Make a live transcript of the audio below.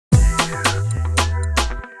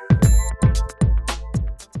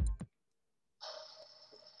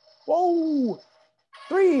Whoa!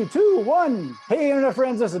 3, 2, 1. Hey, internet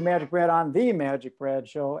friends, this is Magic Brad on the Magic Brad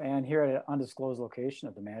Show, and here at an undisclosed location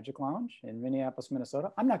of the Magic Lounge in Minneapolis,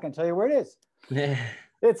 Minnesota. I'm not going to tell you where it is.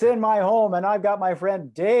 It's in my home, and I've got my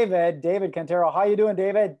friend David Cantero. How you doing,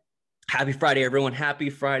 David? Happy Friday, everyone. Happy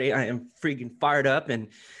Friday. I am freaking fired up and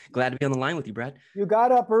glad to be on the line with you, Brad. You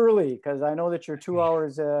got up early because I know that you're 2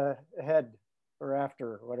 hours ahead or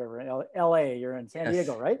after, whatever. LA, you're in San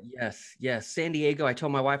Diego, right? Yes. San Diego. I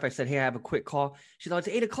told my wife, I said, hey, I have a quick call. She thought it's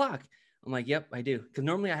 8 o'clock. I'm like, yep, I do. Because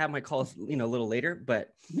normally I have my calls, a little later, but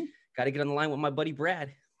got to get on the line with my buddy,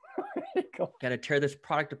 Brad. Got to tear this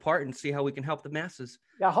product apart and see how we can help the masses.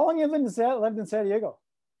 Yeah. How long have you lived in San Diego?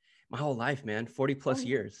 My whole life, man. 40 plus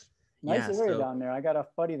years. Nice area down there. I got a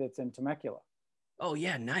buddy that's in Temecula. Oh,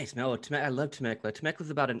 yeah. Nice, man. I love Temecula. Temecula's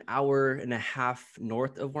about an hour and a half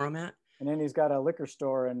north of where I'm at. And then he's got a liquor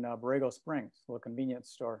store in Borrego Springs, a little convenience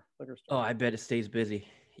store, liquor store. Oh, I bet it stays busy.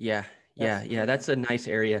 Yeah. That's a nice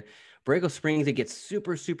area. Borrego Springs, it gets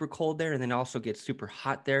super, super cold there, and then also gets super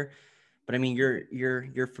hot there. But I mean,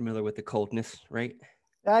 you're familiar with the coldness, right?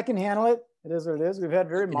 Yeah, I can handle it. It is what it is. We've had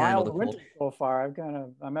very mild winter so far.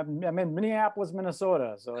 I'm in Minneapolis,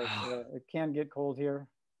 Minnesota, so it can get cold here.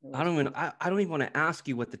 I don't even want to ask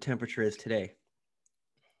you what the temperature is today.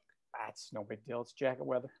 That's no big deal. It's jacket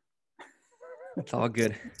weather. It's all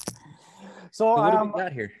good. So what do we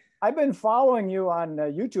got here? I've been following you on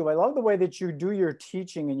YouTube. I love the way that you do your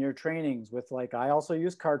teaching and your trainings with I also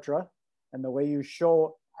use Kartra, and the way you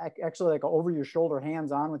show actually over your shoulder,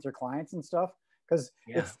 hands on with your clients and stuff, because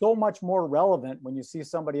it's so much more relevant when you see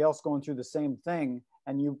somebody else going through the same thing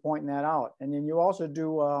and you pointing that out. And then you also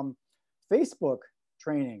do Facebook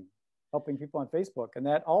training, helping people on Facebook. And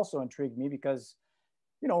that also intrigued me because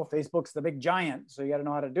Facebook's the big giant, so you got to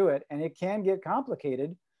know how to do it, and it can get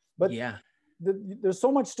complicated. But there's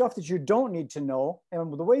so much stuff that you don't need to know,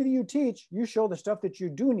 and the way that you teach, you show the stuff that you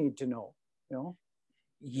do need to know.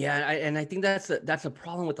 Yeah, and I think that's a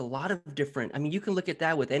problem with a lot of different. I mean, you can look at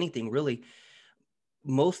that with anything really.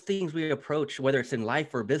 Most things we approach, whether it's in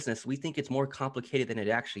life or business, we think it's more complicated than it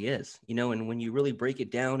actually is. And when you really break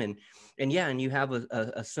it down and you have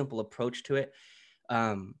a simple approach to it.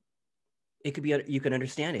 It could be, you can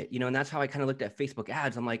understand it, and that's how I kind of looked at Facebook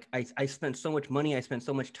ads. I'm like, I spent so much money. I spent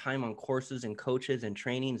so much time on courses and coaches and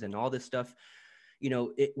trainings and all this stuff,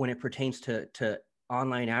 when it pertains to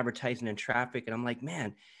online advertising and traffic. And I'm like,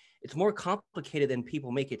 man, it's more complicated than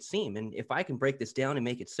people make it seem. And if I can break this down and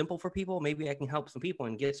make it simple for people, maybe I can help some people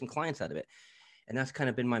and get some clients out of it. And that's kind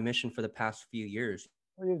of been my mission for the past few years.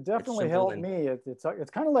 Well, you've definitely helped me.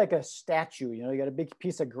 It's kind of like a statue. You got a big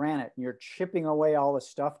piece of granite and you're chipping away all the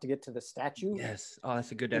stuff to get to the statue. Yes. Oh,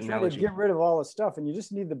 that's a good analogy. Trying to get rid of all the stuff, and you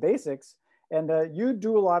just need the basics. And you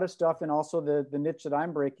do a lot of stuff. And also the niche that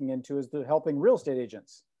I'm breaking into is helping real estate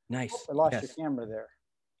agents. Nice. I lost your camera there.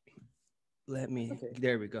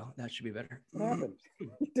 There we go. That should be better. What happened?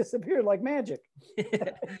 You disappeared like magic.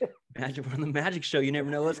 Magic. We're on the magic show. You never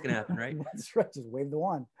know what's going to happen, right? That's right. Just wave the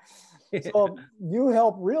wand. So you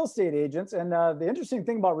help real estate agents. And the interesting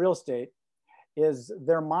thing about real estate is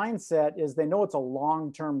their mindset is they know it's a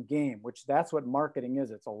long-term game, which that's what marketing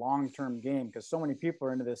is. It's a long-term game because so many people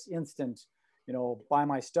are into this instant, buy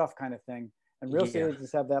my stuff kind of thing. And real estate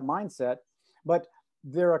agents have that mindset, but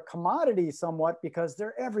they're a commodity somewhat because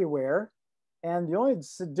they're everywhere. And the only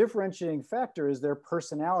differentiating factor is their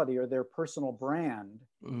personality or their personal brand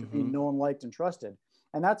to be known, liked, and trusted.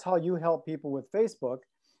 And that's how you help people with Facebook.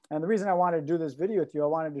 And the reason I wanted to do this video with you, I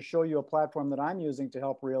wanted to show you a platform that I'm using to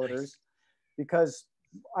help realtors, because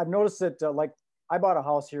I've noticed that I bought a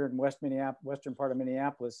house here in western part of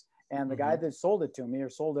Minneapolis, and the guy that sold it to me or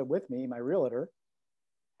sold it with me, my realtor,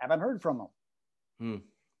 haven't heard from him.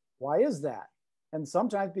 Why is that? And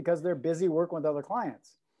sometimes because they're busy working with other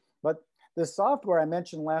clients. But the software I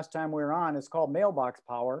mentioned last time we were on is called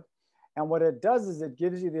MailBoxPower. And what it does is it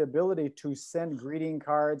gives you the ability to send greeting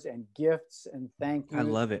cards and gifts and thank you. I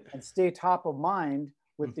love it. And stay top of mind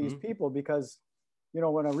with these people because,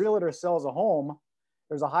 when a realtor sells a home,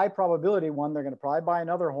 there's a high probability, one, they're going to probably buy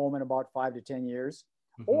another home in about 5 to 10 years.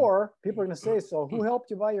 Or people are going to say, so who helped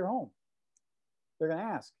you buy your home? They're going to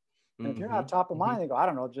ask. And if you're not top of mind, they go, I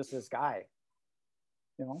don't know, just this guy.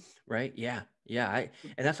 Right. Yeah. And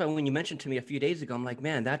that's why when you mentioned to me a few days ago, I'm like,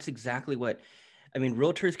 man, that's exactly what,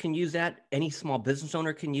 realtors can use that. Any small business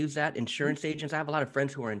owner can use that. Insurance agents. I have a lot of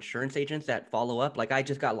friends who are insurance agents that follow up. Like I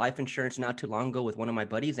just got life insurance not too long ago with one of my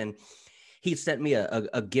buddies, and he sent me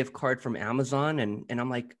a gift card from Amazon. And I'm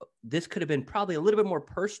like, this could have been probably a little bit more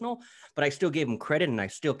personal, but I still gave him credit and I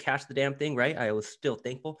still cashed the damn thing. Right. I was still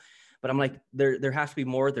thankful. but I'm like, there has to be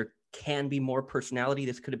more. There can be more personality.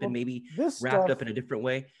 This could have been maybe this wrapped stuff, up in a different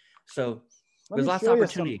way. So let there's me lots show of you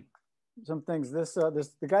opportunity. some things.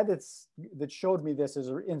 The guy that showed me this is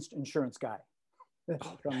an insurance guy from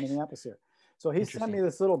Nice. Minneapolis here. So he sent me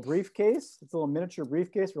this little briefcase. It's a little miniature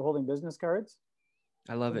briefcase for holding business cards.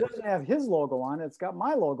 I love It it. doesn't have his logo on it. It's got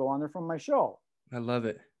my logo on there from my show. I love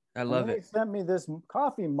it. I And love then it. he sent me this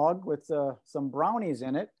coffee mug with some brownies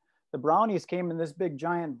in it. The brownies came in this big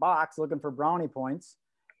giant box looking for brownie points.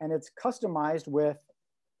 And it's customized with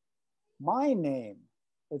my name.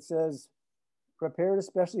 It says, prepared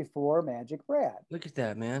especially for MagicBrad. Look at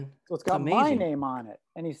that, man. So it's got my amazing. name on it.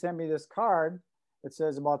 And he sent me this card that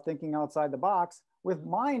says about thinking outside the box with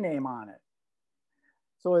my name on it.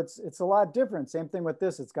 So it's a lot different. Same thing with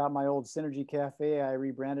this. It's got my old Synergy Cafe. I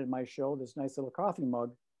rebranded my show, this nice little coffee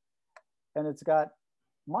mug. And it's got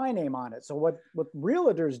my name on it. So what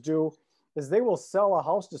realtors do is they will sell a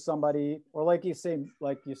house to somebody, or like you said,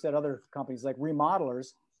 other companies like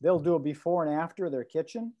remodelers, they'll do a before and after their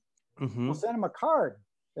kitchen. We'll send them a card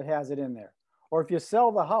that has it in there. Or if you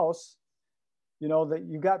sell the house, you know, that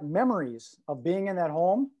you got memories of being in that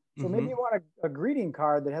home. So maybe you want a greeting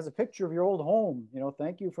card that has a picture of your old home. You know,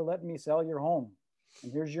 thank you for letting me sell your home.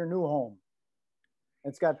 And here's your new home.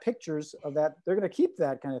 It's got pictures of that. They're going to keep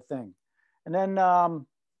that kind of thing. And then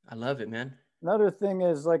I love it, man. Another thing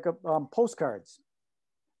is like postcards.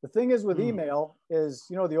 The thing is with email is,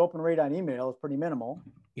 you know, the open rate on email is pretty minimal.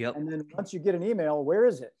 Yep. And then once you get an email, where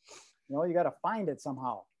is it? You know, you got to find it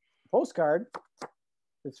somehow. Postcard,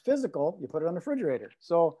 it's physical. You put it on the refrigerator.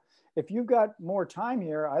 So if you've got more time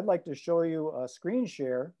here, I'd like to show you a screen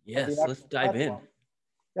share. Yes, let's dive in.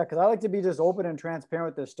 Yeah, because I like to be just open and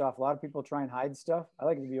transparent with this stuff. A lot of people try and hide stuff. I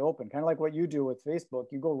like to be open, kind of like what you do with Facebook.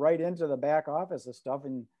 You go right into the back office of stuff,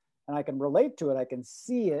 and I can relate to it. I can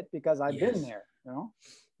see it because I've been there, you know?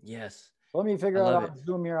 Yes. So let me figure out how to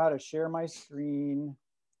zoom here, how to share my screen.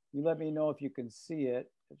 You let me know if you can see it.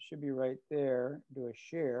 It should be right there. Do a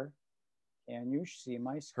share, and you see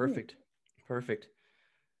my screen. Perfect. Perfect.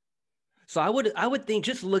 So I would think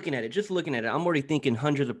just looking at it, I'm already thinking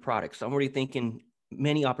hundreds of products. I'm already thinking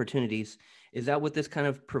many opportunities. Is that what this kind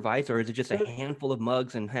of provides, or is it just a handful of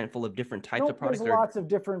mugs and handful of different types of products? There's lots of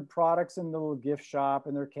different products in the little gift shop,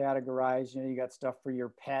 and they're categorized. You know, you got stuff for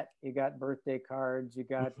your pet, you got birthday cards, you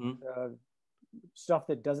got stuff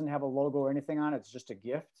that doesn't have a logo or anything on it. It's just a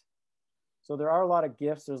gift. So there are a lot of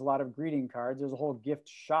gifts. There's a lot of greeting cards. There's a whole gift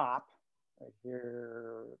shop right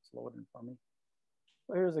here. It's loading for me.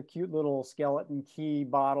 So here's a cute little skeleton key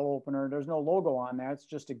bottle opener. There's no logo on that. It's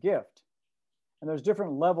just a gift. And there's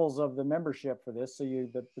different levels of the membership for this. So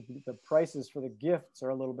the prices for the gifts are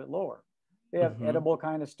a little bit lower. They have edible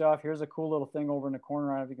kind of stuff. Here's a cool little thing over in the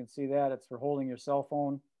corner. I don't know if you can see that. It's for holding your cell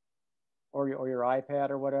phone or your iPad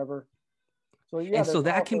or whatever. So yeah, and so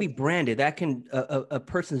that can be branded. That can a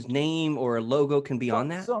person's name or a logo can be on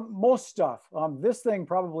that. Most stuff. This thing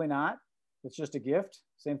probably not. It's just a gift.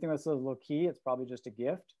 Same thing with the little key. It's probably just a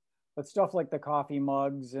gift. But stuff like the coffee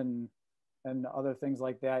mugs and other things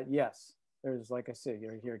like that, yes. There's, like I said,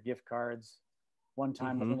 here gift cards,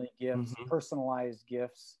 one-time only gifts, personalized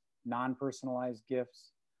gifts, non-personalized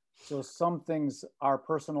gifts. So some things are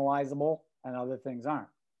personalizable and other things aren't.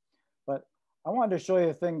 But I wanted to show you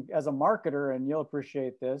a thing as a marketer, and you'll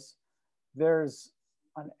appreciate this. There's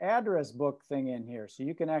an address book thing in here. So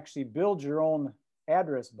you can actually build your own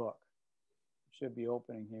address book. It should be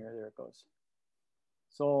opening here. There it goes.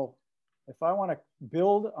 So if I want to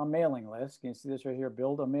build a mailing list, can you see this right here?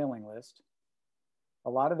 Build a mailing list. A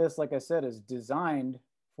lot of this, like I said, is designed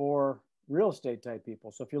for real estate type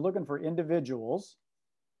people. So if you're looking for individuals,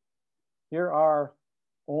 here are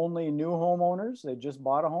only new homeowners. They just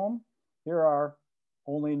bought a home. Here are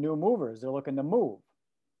only new movers. They're looking to move.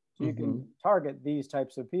 So you can target these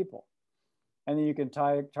types of people. And then you can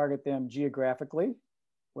target them geographically,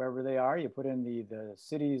 wherever they are. You put in the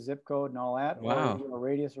city, zip code, and all that. Wow. Or you do a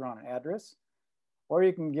radius around an address. Or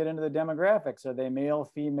you can get into the demographics. Are they male,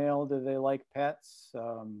 female? Do they like pets?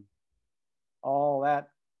 All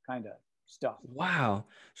that kind of stuff. Wow.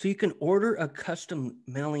 So you can order a custom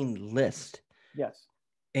mailing list. Yes.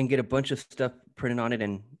 And get a bunch of stuff printed on it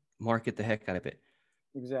and market the heck out of it.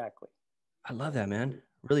 Exactly. I love that, man.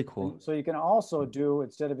 Really cool. And so you can also do,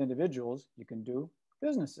 instead of individuals, you can do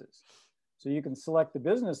businesses. So you can select the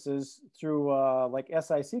businesses through like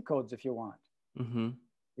SIC codes if you want.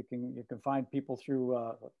 You can find people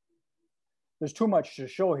through, there's too much to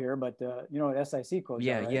show here, but you know what SIC codes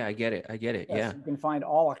are, right? Yeah, I get it. Yes, yeah. You can find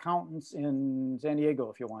all accountants in San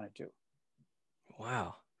Diego if you wanted to.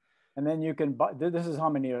 Wow. And then you can buy, this is how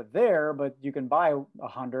many are there, but you can buy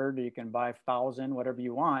 100, or you can buy 1,000, whatever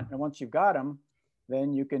you want. And once you've got them,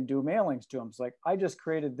 then you can do mailings to them. It's like, I just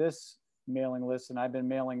created this mailing list and I've been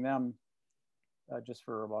mailing them just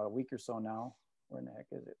for about a week or so now. Where in the heck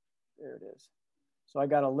is it? There it is. So I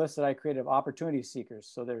got a list that I created of opportunity seekers.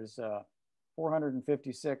 So there's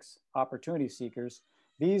 456 opportunity seekers.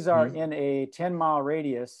 These are in a 10-mile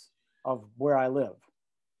radius of where I live.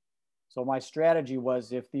 So my strategy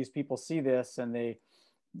was, if these people see this and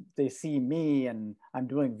they see me and I'm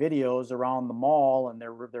doing videos around the mall and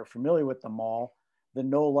they're familiar with the mall, the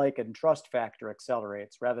know, like, and trust factor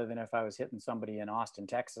accelerates, rather than if I was hitting somebody in Austin,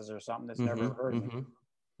 Texas or something that's never heard of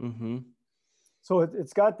me. So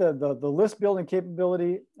it's got the list building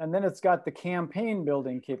capability, and then it's got the campaign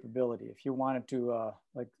building capability. If you wanted to,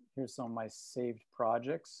 like, here's some of my saved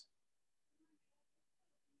projects.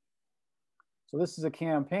 So this is a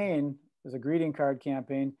campaign, there's a greeting card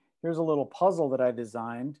campaign. Here's a little puzzle that I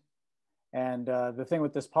designed. And the thing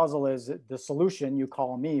with this puzzle is the solution, you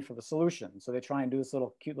call me for the solution. So they try and do this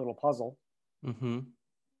little cute little puzzle.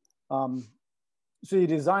 So you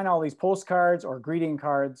design all these postcards or greeting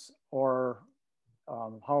cards, or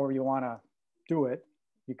however you want to do it.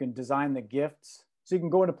 You can design the gifts. So you can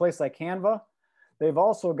go into a place like Canva. They've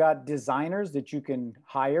also got designers that you can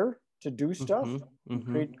hire to do stuff.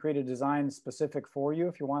 Create a design specific for you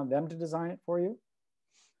if you want them to design it for you.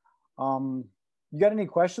 You got any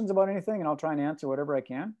questions about anything? And I'll try and answer whatever I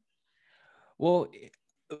can. Well,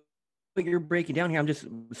 what you're breaking down here, I'm just,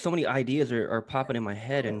 so many ideas are popping in my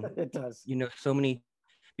head, and it does. You know, so many,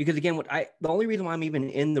 because again, the only reason why I'm even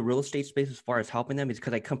in the real estate space as far as helping them is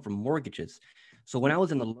because I come from mortgages. So when I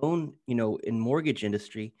was in the loan, you know, in mortgage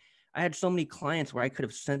industry, I had so many clients where I could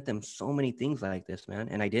have sent them so many things like this, man,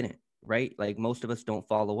 and I didn't, right? Like most of us don't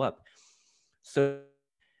follow up. So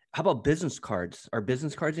how about business cards? Are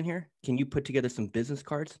business cards in here? Can you put together some business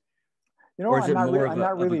cards? You know, I'm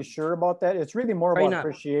not really sure about that. It's really more about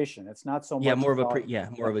appreciation. It's not so much. More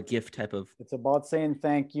of a gift type of. It's about saying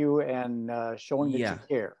thank you and showing that you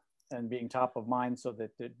care and being top of mind, so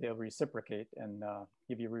that they'll reciprocate and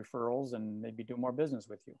give you referrals and maybe do more business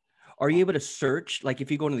with you. Are you able to search? Like if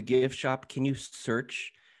you go into the gift shop, can you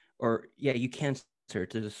search? Or you can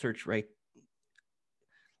search. There's a search, right?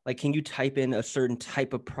 Like, can you type in a certain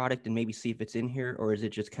type of product and maybe see if it's in here, or is it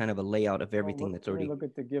just kind of a layout of everything that's already? Look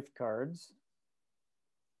at the gift cards.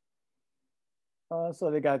 So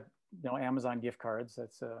they got, you know, Amazon gift cards.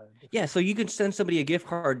 That's so you can send somebody a gift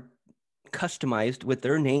card customized with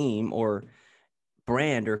their name or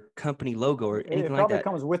brand or company logo or anything like that. It probably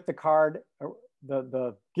comes with the card.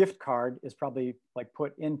 The gift card is probably like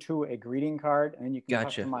put into a greeting card, and then you can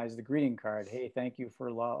customize the greeting card. Hey, thank you for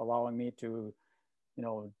allowing me to, you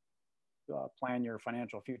know, plan your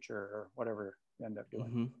financial future, or whatever you end up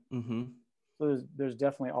doing. So there's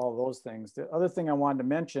definitely all of those things. The other thing I wanted to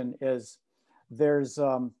mention is there's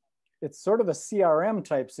it's sort of a CRM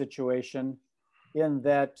type situation, in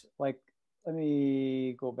that, like, let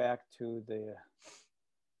me go back to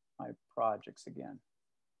my projects again.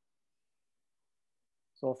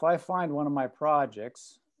 So if I find one of my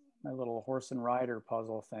projects, my little horse and rider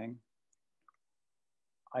puzzle thing,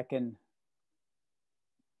 I can,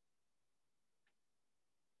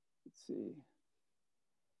 let's see.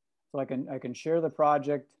 So I can share the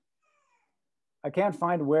project. I can't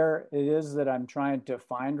find where it is that I'm trying to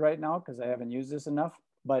find right now, because I haven't used this enough.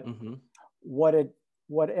 But what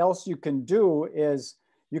else you can do is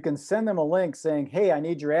you can send them a link saying, hey, I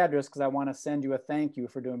need your address because I want to send you a thank you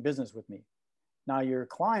for doing business with me. Now your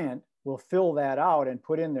client will fill that out and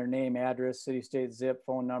put in their name, address, city, state, zip,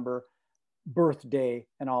 phone number, birthday,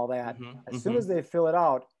 and all that. As soon as they fill it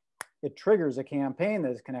out, it triggers a campaign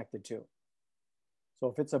that is connected to. So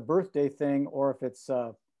if it's a birthday thing, or if it's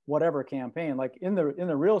whatever campaign, like in the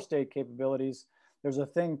real estate capabilities, there's a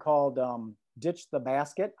thing called ditch the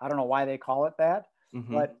basket. I don't know why they call it that,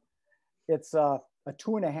 but it's a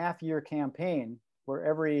 2.5-year campaign where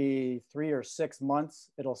every 3 or 6 months,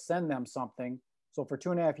 it'll send them something. So for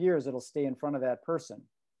 2.5 years, it'll stay in front of that person,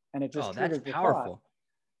 and it just triggers the powerful.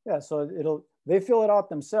 Yeah, so they fill it out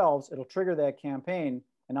themselves. It'll trigger that campaign,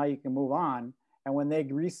 and now you can move on. And when they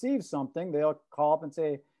receive something, they'll call up and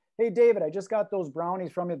say, hey, David, I just got those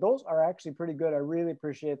brownies from you. Those are actually pretty good. I really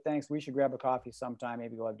appreciate it. Thanks. We should grab a coffee sometime,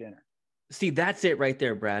 maybe go have dinner. See, that's it right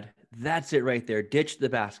there, Brad. That's it right there. Ditch the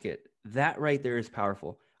basket. That right there is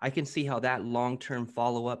powerful. I can see how that long-term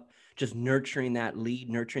follow-up, just nurturing that lead,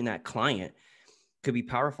 nurturing that client, could be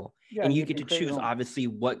powerful. Yeah, and you get to choose, obviously,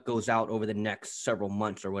 what goes out over the next several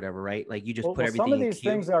months or whatever, right? Like you just put everything in. Some of these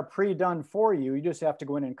things are pre-done for you. You just have to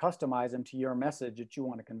go in and customize them to your message that you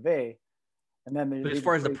want to convey. And then But as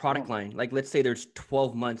far as the product line, like let's say there's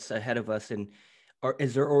 12 months ahead of us, and or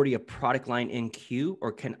is there already a product line in queue,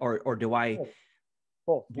 or do I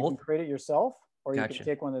both? You can create it yourself, or you Gotcha. can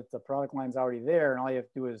take one that the product line's already there, and all you have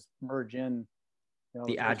to do is merge in,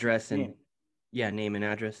 the address and name and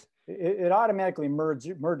address. It automatically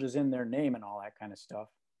merges in their name and all that kind of stuff.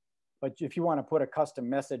 But if you want to put a custom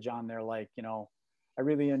message on there, like, I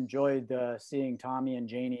really enjoyed seeing Tommy and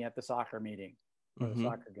Janie at the soccer meeting or the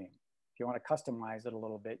soccer game. If you want to customize it a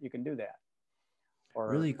little bit, you can do that. Or,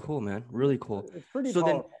 really cool, man. Really cool. It's pretty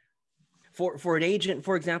powerful. Then for an agent,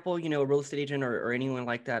 for example, a real estate agent or anyone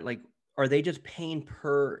like that, like, are they just paying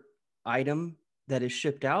per item that is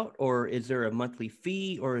shipped out, or is there a monthly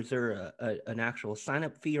fee, or is there an actual sign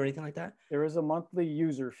up fee or anything like that? There is a monthly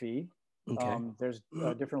user fee. Okay. There's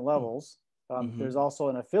different levels. There's also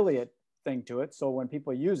an affiliate thing to it. So when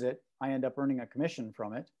people use it, I end up earning a commission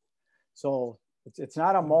from it. So it's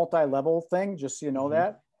not a multi-level thing, just so you know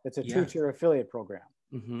that. It's a two-tier affiliate program.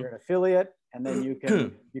 You're an affiliate, and then you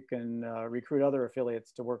can recruit other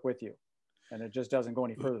affiliates to work with you. And it just doesn't go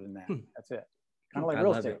any further than that. That's it. Kind of like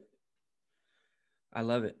real estate. I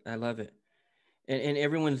love it. I love it. And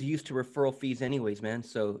everyone's used to referral fees anyways, man.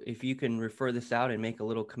 So if you can refer this out and make a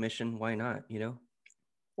little commission, why not,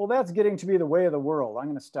 Well, that's getting to be the way of the world. I'm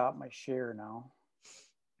going to stop my share now.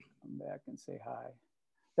 Come back and say hi.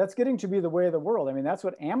 That's getting to be the way of the world. I mean, that's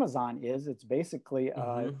what Amazon is. It's basically,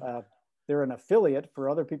 they're an affiliate for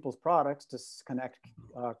other people's products to connect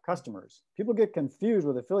customers. People get confused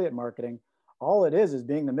with affiliate marketing. All it is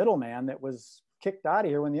being the middleman that was kicked out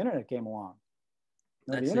of here when the internet came along.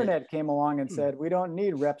 The internet came along and said, we don't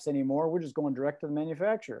need reps anymore. We're just going direct to the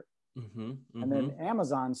manufacturer. And then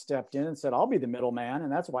Amazon stepped in and said, I'll be the middleman.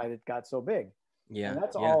 And that's why it got so big. Yeah. And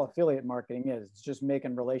that's all affiliate marketing is. It's just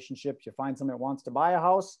making relationships. You find somebody that wants to buy a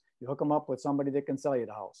house, you hook them up with somebody that can sell you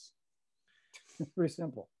the house. It's pretty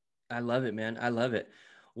simple. I love it, man. I love it.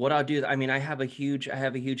 What I'll do, I mean, I have a huge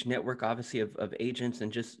network, obviously, of agents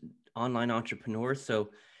and just online entrepreneurs. So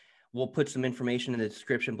we'll put some information in the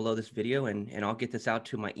description below this video, and I'll get this out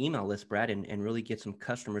to my email list, Brad, and really get some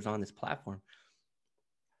customers on this platform.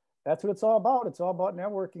 That's what it's all about. It's all about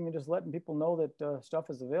networking and just letting people know that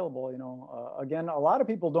stuff is available. Again, a lot of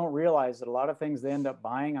people don't realize that a lot of things they end up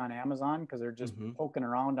buying on Amazon because they're just poking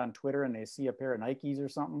around on Twitter and they see a pair of Nikes or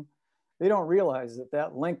something. They don't realize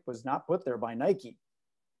that link was not put there by Nike.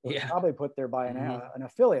 It was probably put there by an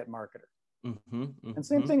affiliate marketer. And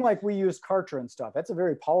same thing like we use Kartra and stuff. That's a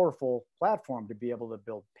very powerful platform to be able to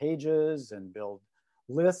build pages and build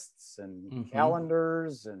lists and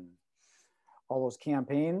calendars and all those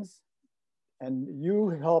campaigns. And you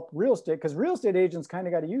help real estate, because real estate agents kind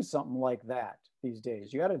of got to use something like that these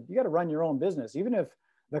days. You got to run your own business. Even if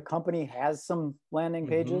the company has some landing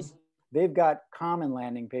pages, they've got common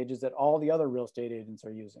landing pages that all the other real estate agents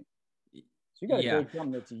are using. So you got to create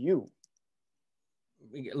something that's you.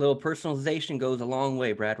 A little personalization goes a long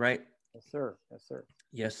way, Brad, right? Yes, sir. Yes, sir.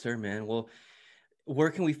 Yes, sir, man. Well, where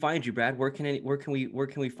can we find you, Brad? Where can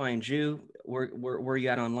we find you? Where are you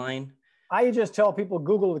at online? I just tell people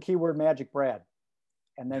Google the keyword MagicBrad,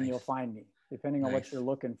 and then you'll find me, depending on what you're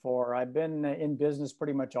looking for. I've been in business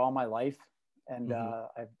pretty much all my life, and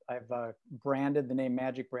I've branded the name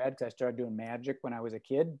MagicBrad because I started doing magic when I was a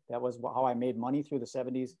kid. That was how I made money through the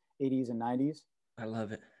 70s, 80s, and 90s. I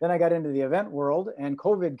love it. Then I got into the event world, and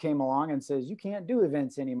COVID came along and says, you can't do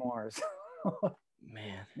events anymore. So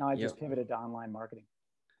man, now I just pivoted to online marketing.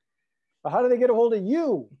 But how do they get a hold of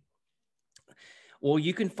you? Well,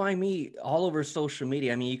 you can find me all over social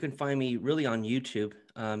media. I mean, you can find me really on YouTube,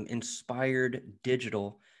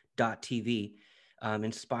 inspireddigital.tv,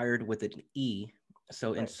 inspired with an E.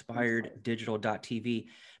 So inspireddigital.tv.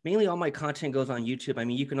 Mainly all my content goes on YouTube. I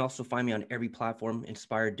mean, you can also find me on every platform,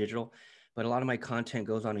 Inspired Digital, but a lot of my content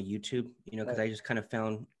goes on YouTube, because I just kind of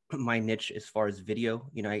found my niche as far as video.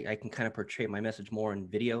 I can kind of portray my message more in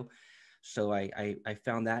video. So I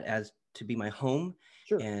found that as to be my home.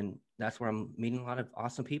 Sure. And that's where I'm meeting a lot of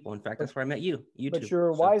awesome people. In fact, that's where I met you, YouTube. But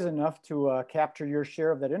you're wise enough to capture your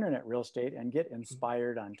share of that internet real estate and get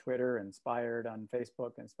inspired on Twitter, inspired on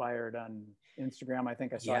Facebook, inspired on Instagram. I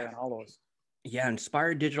think I saw you on all those. Yeah,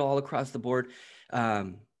 Inspired Digital all across the board.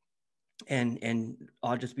 And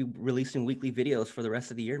I'll just be releasing weekly videos for the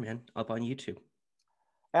rest of the year, man, up on YouTube.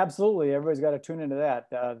 Absolutely. Everybody's got to tune into that.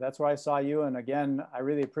 That's where I saw you. And again, I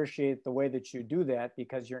really appreciate the way that you do that,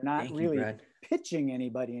 because you're not really pitching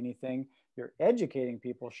anybody anything. You're educating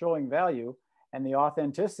people, showing value, and the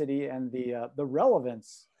authenticity and the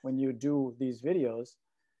relevance when you do these videos.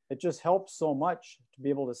 It just helps so much to be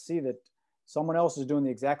able to see that someone else is doing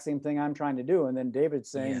the exact same thing I'm trying to do. And then David's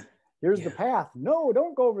saying, Here's the path. No,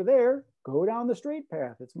 don't go over there. Go down the straight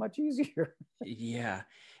path. It's much easier. Yeah.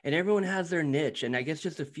 And everyone has their niche. And I guess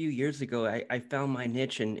just a few years ago, I found my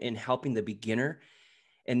niche in helping the beginner,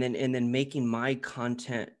 and then making my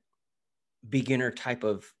content beginner type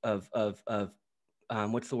of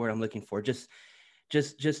what's the word I'm looking for? Just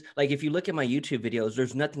like, if you look at my YouTube videos,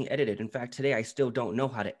 there's nothing edited. In fact, today I still don't know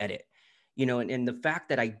how to edit, you know, and the fact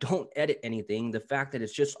that I don't edit anything, the fact that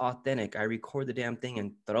it's just authentic, I record the damn thing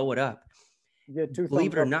and throw it up. You get 2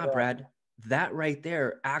 Believe thumbs it or up for not, that. Brad, that right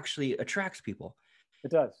there actually attracts people.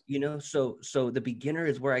 It does. You know, so the beginner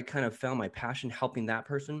is where I kind of found my passion, helping that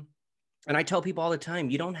person. And I tell people all the time,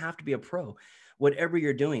 you don't have to be a pro. Whatever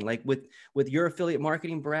you're doing, like with your affiliate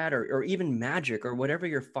marketing, Brad, or even magic, or whatever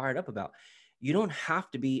you're fired up about, you don't have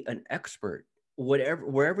to be an expert.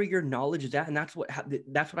 Wherever your knowledge is at, and that's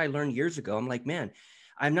what I learned years ago. I'm like, man,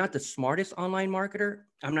 I'm not the smartest online marketer.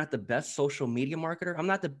 I'm not the best social media marketer. I'm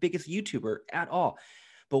not the biggest YouTuber at all.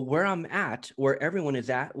 But where I'm at, where everyone is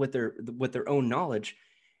at with their own knowledge,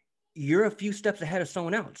 you're a few steps ahead of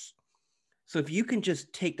someone else. So if you can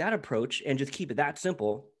just take that approach and just keep it that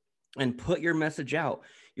simple and put your message out,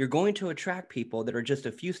 you're going to attract people that are just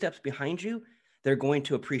a few steps behind you. They're going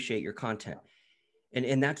to appreciate your content.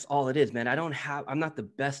 And that's all it is, man. I'm not the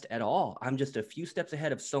best at all. I'm just a few steps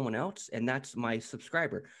ahead of someone else. And that's my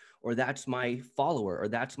subscriber, or that's my follower, or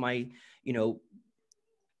that's my,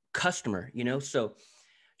 customer, so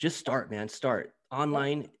just start, man. Start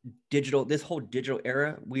online, digital, this whole digital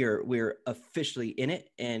era. We're officially in it,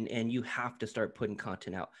 and you have to start putting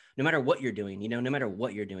content out, no matter what you're doing, no matter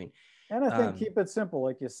what you're doing. And I think keep it simple,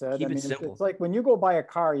 like you said. Keep it simple. It's like when you go buy a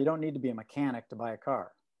car, you don't need to be a mechanic to buy a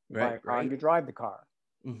car. You buy a car and you drive the car.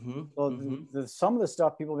 So some of the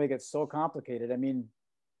stuff, people make it so complicated. I mean,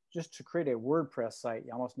 just to create a WordPress site,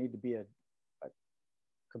 you almost need to be a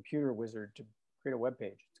computer wizard to create a web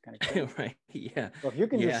page. It's kind of crazy. Right. Yeah. So if you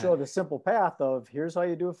can just show the simple path of, here's how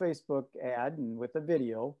you do a Facebook ad, and with a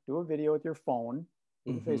video, do a video with your phone,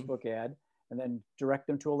 do the Facebook ad, and then direct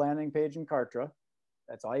them to a landing page in Kartra.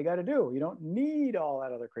 That's all you got to do. You don't need all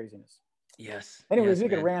that other craziness. Yes. Anyways, we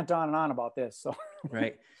could rant on and on about this. So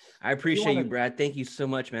right. I appreciate you, Brad. Thank you so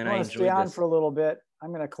much, man. I enjoyed stay on this for a little bit. I'm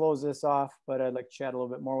going to close this off, but I'd like to chat a little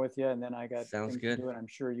bit more with you, and then I got Sounds things good. to do, and I'm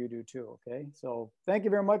sure you do too. Okay. So thank you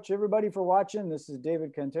very much, everybody, for watching. This is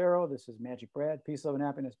David Cantero. This is MagicBrad. Peace, love, and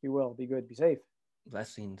happiness. Be well, be good, be safe.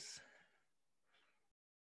 Blessings.